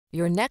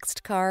Your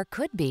next car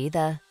could be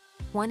the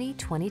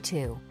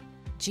 2022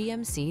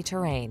 GMC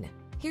Terrain.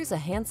 Here's a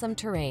handsome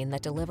Terrain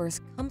that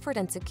delivers comfort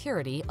and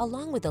security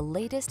along with the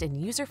latest in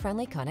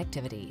user-friendly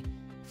connectivity.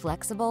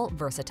 Flexible,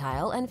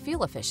 versatile, and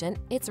fuel-efficient,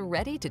 it's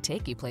ready to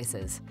take you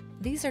places.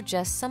 These are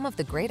just some of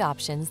the great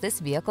options this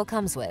vehicle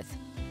comes with: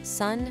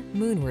 sun,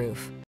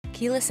 moonroof,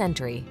 keyless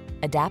entry,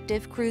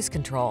 adaptive cruise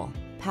control,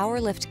 power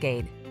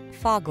liftgate,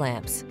 fog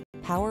lamps,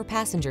 power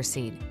passenger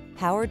seat,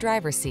 power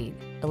driver seat,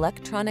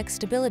 electronic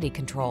stability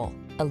control,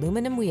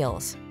 aluminum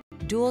wheels,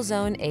 dual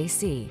zone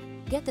AC.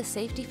 Get the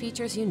safety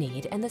features you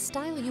need and the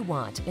style you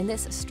want in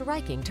this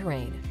striking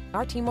Terrain.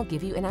 Our team will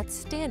give you an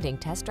outstanding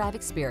test drive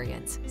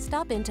experience.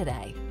 Stop in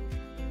today.